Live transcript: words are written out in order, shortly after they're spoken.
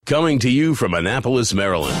Coming to you from Annapolis,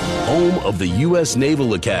 Maryland, home of the U.S.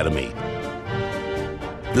 Naval Academy,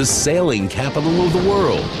 the sailing capital of the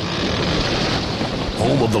world,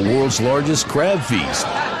 home of the world's largest crab feast,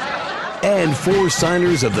 and 4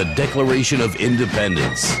 signers of the Declaration of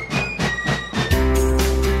Independence.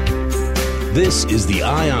 This is the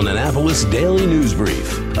Eye on Annapolis Daily News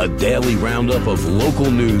Brief, a daily roundup of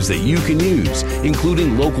local news that you can use,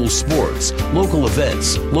 including local sports, local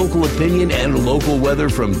events, local opinion, and local weather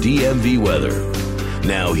from DMV Weather.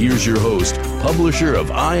 Now here's your host, publisher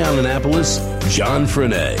of Eye on Annapolis, John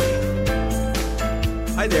Frenaye.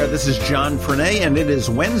 Hi there, this is John Frenaye, and it is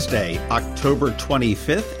Wednesday, October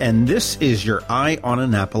 25th, and this is your Eye on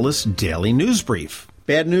Annapolis Daily News Brief.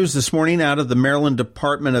 Bad news this morning out of the Maryland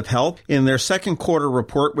Department of Health. In their second quarter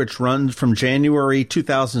report, which runs from January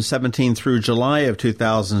 2017 through July of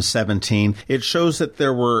 2017, it shows that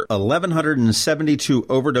there were 1,172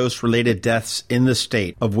 overdose-related deaths in the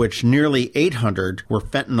state, of which nearly 800 were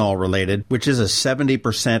fentanyl-related, which is a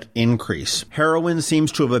 70% increase. Heroin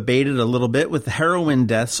seems to have abated a little bit, with heroin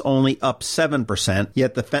deaths only up 7%,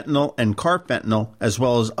 yet the fentanyl and carfentanil, as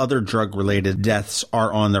well as other drug-related deaths,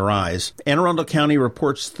 are on the rise. Anne Arundel County reports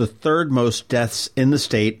the third most deaths in the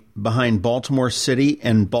state, behind Baltimore City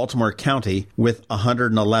and Baltimore County with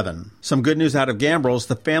 111. Some good news out of Gambrills.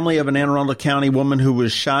 The family of an Anne Arundel County woman who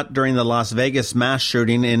was shot during the Las Vegas mass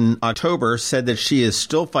shooting in October said that she is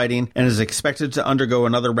still fighting and is expected to undergo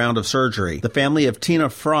another round of surgery. The family of Tina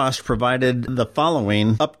Frost provided the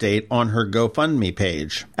following update on her GoFundMe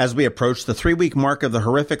page. As we approach the 3-week mark of the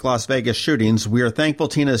horrific Las Vegas shootings, we are thankful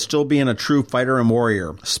Tina is still being a true fighter and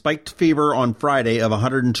warrior. Spiked fever on Friday of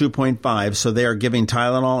 102.5, so they are giving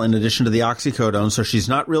Tylenol in addition to the oxycodone, so she's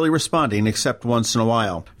not really responding except once in a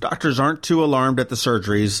while. Doctors aren't too alarmed at the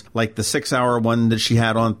surgeries, like the 6-hour one that she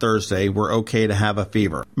had on Thursday. We're okay to have a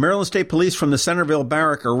fever. Maryland State Police from the Centerville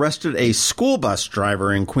Barrack arrested a school bus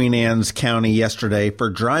driver in Queen Anne's County yesterday for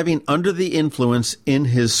driving under the influence in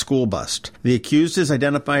his school bus. The accused is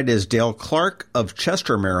identified as Dale Clark of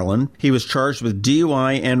Chester, Maryland. He was charged with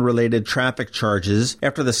DUI and related traffic charges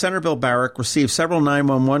after the Centerville Barrack received several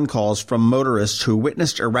 911 calls from motorists who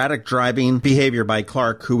witnessed erratic driving behavior by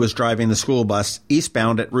Clark, who was driving the school bus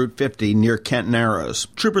eastbound at Route 50 near Kent Narrows.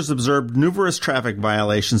 Troopers observed numerous traffic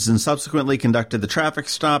violations and subsequently conducted the traffic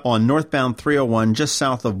stop on northbound 301 just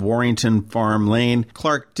south of Warrington Farm Lane.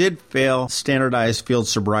 Clark did fail standardized field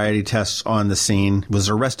sobriety tests on the scene, was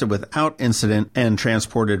arrested without incident, and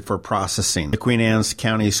transported for processing. The Queen Anne's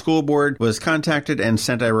County School Board was contacted and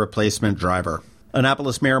sent a replacement driver.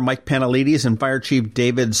 Annapolis Mayor Mike Panelides and Fire Chief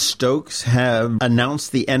David Stokes have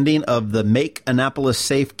announced the ending of the Make Annapolis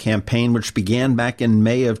Safe campaign, which began back in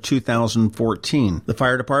May of 2014. The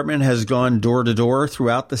fire department has gone door to door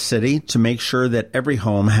throughout the city to make sure that every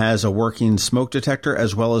home has a working smoke detector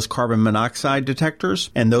as well as carbon monoxide detectors,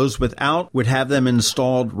 and those without would have them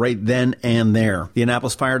installed right then and there. The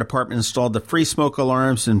Annapolis Fire Department installed the free smoke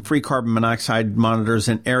alarms and free carbon monoxide monitors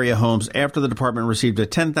in area homes after the department received a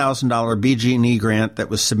 $10,000 BG&E grant that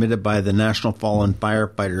was submitted by the National Fallen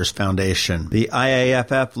Firefighters Foundation. The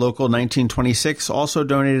IAFF Local 1926 also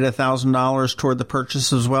donated $1,000 toward the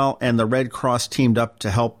purchase as well, and the Red Cross teamed up to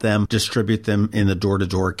help them distribute them in the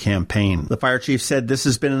door-to-door campaign. The fire chief said this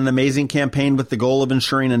has been an amazing campaign with the goal of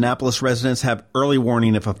ensuring Annapolis residents have early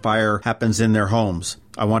warning if a fire happens in their homes.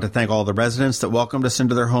 I want to thank all the residents that welcomed us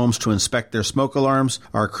into their homes to inspect their smoke alarms.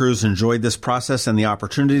 Our crews enjoyed this process and the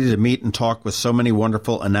opportunity to meet and talk with so many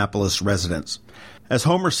wonderful Annapolis residents. As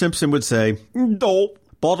Homer Simpson would say, dope.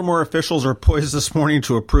 Baltimore officials are poised this morning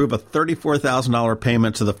to approve a $34,000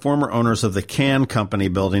 payment to the former owners of the Can Company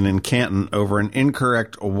building in Canton over an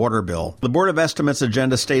incorrect water bill. The Board of Estimates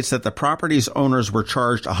agenda states that the property's owners were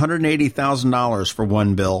charged $180,000 for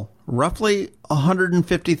one bill, roughly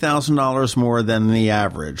 $150,000 more than the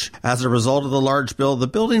average. As a result of the large bill, the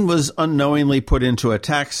building was unknowingly put into a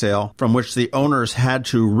tax sale from which the owners had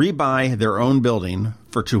to rebuy their own building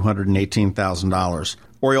for $218,000.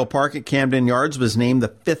 Oriole Park at Camden Yards was named the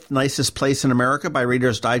 5th nicest place in America by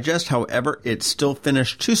Reader's Digest. However, it still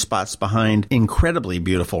finished 2 spots behind incredibly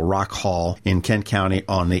beautiful Rock Hall in Kent County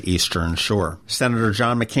on the Eastern Shore. Senator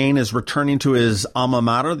John McCain is returning to his alma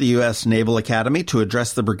mater, the U.S. Naval Academy, to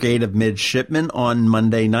address the Brigade of Midshipmen on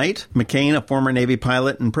Monday night. McCain, a former Navy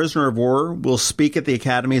pilot and prisoner of war, will speak at the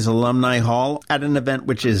Academy's Alumni Hall at an event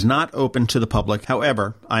which is not open to the public.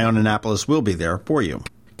 However, Eye on Annapolis will be there for you.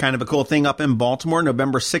 Kind of a cool thing up in Baltimore,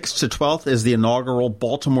 November 6th to 12th is the inaugural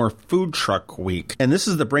Baltimore Food Truck Week. And this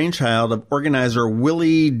is the brainchild of organizer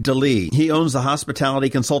Willie DeLee. He owns the hospitality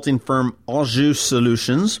consulting firm Au Jus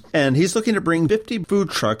Solutions, and he's looking to bring 50 food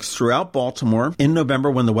trucks throughout Baltimore in November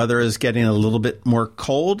when the weather is getting a little bit more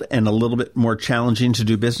cold and a little bit more challenging to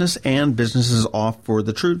do business, and businesses off for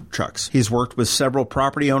the food trucks. He's worked with several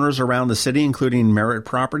property owners around the city, including Merit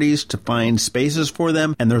Properties, to find spaces for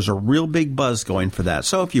them, and there's a real big buzz going for that.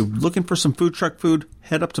 So if you're looking for some food truck food,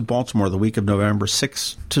 head up to Baltimore the week of November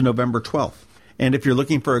 6th to November 12th. And if you're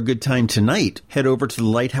looking for a good time tonight, head over to the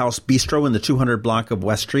Lighthouse Bistro in the 200 block of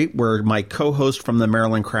West Street, where my co-host from the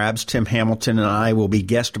Maryland Crabs, Tim Hamilton, and I will be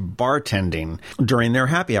guest bartending during their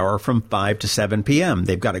happy hour from 5 to 7 p.m.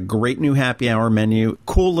 They've got a great new happy hour menu,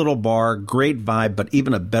 cool little bar, great vibe, but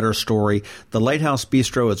even a better story. The Lighthouse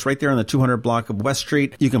Bistro, it's right there on the 200 block of West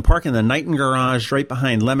Street. You can park in the Knighton Garage right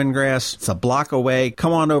behind Lemongrass. It's a block away.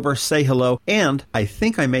 Come on over, say hello. And I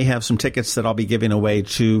think I may have some tickets that I'll be giving away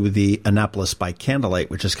to the Annapolis by Candlelight,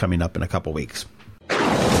 which is coming up in a couple weeks.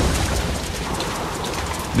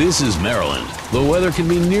 This is Maryland. The weather can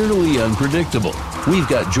be nearly unpredictable. We've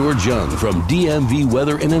got George Young from DMV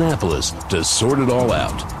Weather in Annapolis to sort it all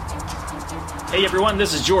out. Hey everyone,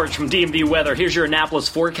 this is George from DMV Weather. Here's your Annapolis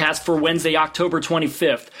forecast for Wednesday, October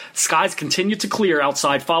 25th. Skies continue to clear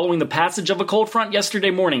outside following the passage of a cold front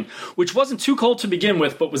yesterday morning, which wasn't too cold to begin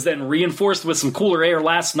with, but was then reinforced with some cooler air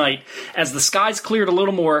last night as the skies cleared a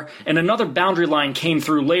little more and another boundary line came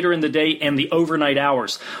through later in the day and the overnight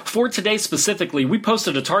hours. For today specifically, we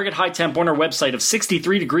posted a target high temp on our website of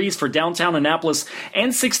 63 degrees for downtown Annapolis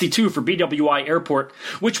and 62 for BWI Airport,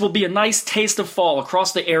 which will be a nice taste of fall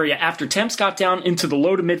across the area after temps got down into the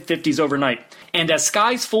low to mid 50s overnight. And as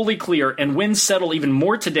skies fully clear and winds settle even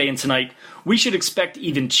more today and tonight, we should expect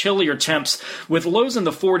even chillier temps with lows in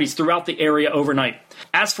the 40s throughout the area overnight.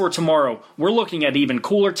 As for tomorrow, we're looking at even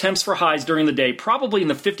cooler temps for highs during the day, probably in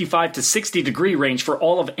the 55 to 60 degree range for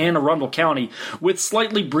all of Anne Arundel County, with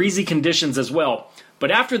slightly breezy conditions as well.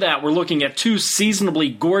 But after that, we're looking at two seasonably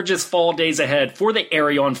gorgeous fall days ahead for the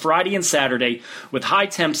area on Friday and Saturday, with high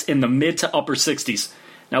temps in the mid to upper 60s.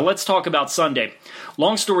 Now let's talk about Sunday.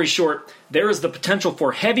 Long story short, there is the potential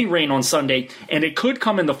for heavy rain on Sunday, and it could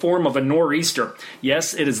come in the form of a nor'easter.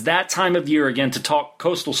 Yes, it is that time of year again to talk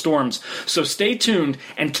coastal storms. So stay tuned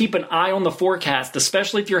and keep an eye on the forecast,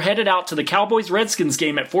 especially if you're headed out to the Cowboys-Redskins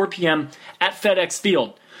game at 4 p.m. at FedEx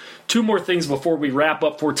Field. Two more things before we wrap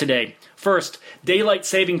up for today. First, daylight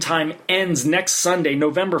saving time ends next Sunday,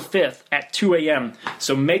 November 5th at 2 a.m.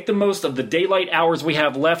 So make the most of the daylight hours we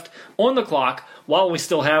have left on the clock while we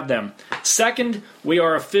still have them. Second, we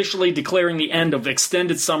are officially declaring the end of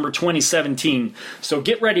extended summer 2017. So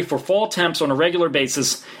get ready for fall temps on a regular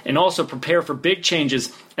basis and also prepare for big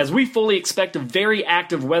changes as we fully expect a very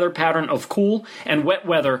active weather pattern of cool and wet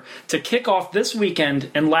weather to kick off this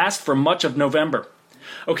weekend and last for much of November.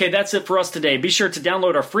 Okay, that's it for us today. Be sure to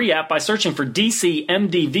download our free app by searching for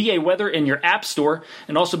DCMDVA Weather in your app store,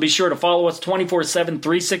 and also be sure to follow us 24/7,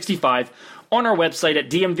 365 on our website at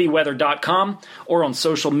dmvweather.com or on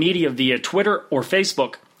social media via Twitter or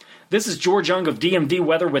Facebook. This is George Young of DMV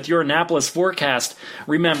Weather with your Annapolis forecast.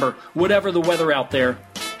 Remember, whatever the weather out there,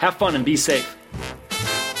 have fun and be safe.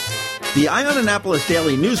 The Eye on Annapolis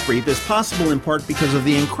Daily News Brief is possible in part because of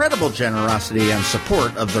the incredible generosity and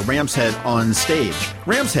support of the Ram's Head on Stage.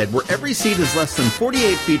 Ram's Head, where every seat is less than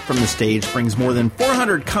 48 feet from the stage, brings more than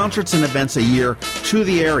 400 concerts and events a year to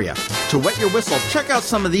the area. To wet your whistle, check out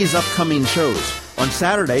some of these upcoming shows. On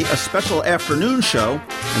Saturday, a special afternoon show,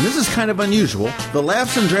 and this is kind of unusual. The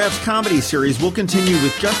Laughs and Drafts comedy series will continue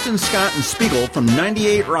with Justin Scott and Spiegel from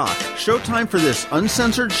 98 Rock. Showtime for this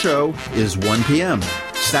uncensored show is 1 p.m.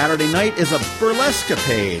 Saturday night is a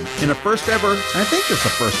burlescapade. In a first ever, I think it's the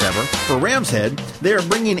first ever, for Ram's Head, they are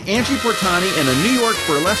bringing Angie Portani and a New York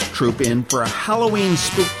burlesque troupe in for a Halloween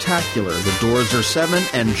spooktacular. The doors are 7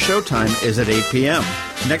 and showtime is at 8 p.m.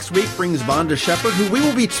 Next week brings Vonda Shepard, who we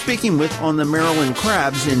will be speaking with on the Maryland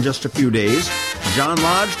Crabs in just a few days, John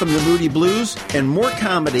Lodge from the Moody Blues, and more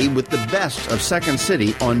comedy with the best of Second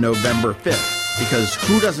City on November 5th. Because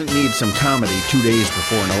who doesn't need some comedy 2 days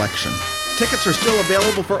before an election? Tickets are still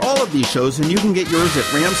available for all of these shows, and you can get yours at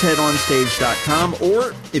ramsheadonstage.com,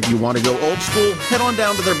 or if you want to go old school, head on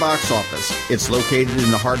down to their box office. It's located in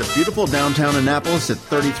the heart of beautiful downtown Annapolis at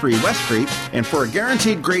 33 West Street, and for a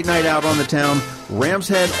guaranteed great night out on the town,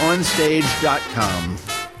 ramsheadonstage.com.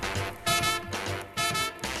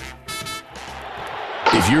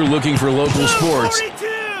 If you're looking for local sports,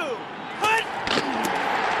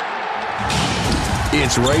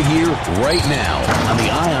 it's right here, right now on the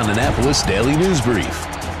Eye on Annapolis Daily News Brief.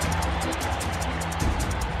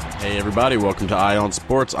 Hey everybody, welcome to Eye on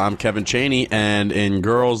Sports. I'm Kevin Chaney, and in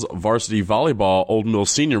girls varsity volleyball, Old Mill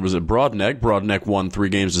Senior was at Broadneck. Broadneck won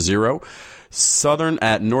 3-0. Southern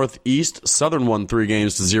at Northeast. Southern won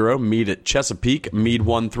 3-0. Meade at Chesapeake. Meade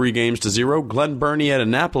won 3-0. Glen Burnie at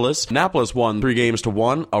Annapolis. Annapolis won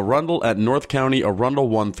 3-1. Arundel at North County. Arundel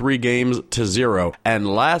won 3-0.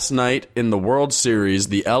 And last night in the World Series,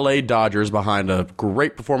 the LA Dodgers, behind a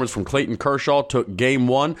great performance from Clayton Kershaw, took Game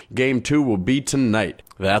 1. Game 2 will be tonight.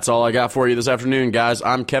 That's all I got for you this afternoon, guys.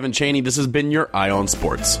 I'm Kevin Chaney. This has been your Eye on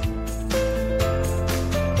Sports.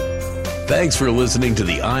 Thanks for listening to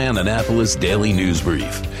the Eye on Annapolis Daily News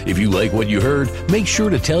Brief. If you like what you heard, make sure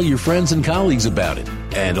to tell your friends and colleagues about it.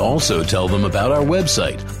 And also tell them about our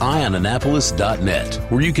website, eyeonannapolis.net,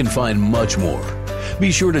 where you can find much more.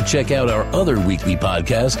 Be sure to check out our other weekly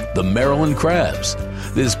podcast, The Maryland Crabs.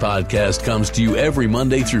 This podcast comes to you every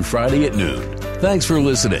Monday through Friday at noon. Thanks for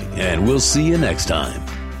listening, and we'll see you next time.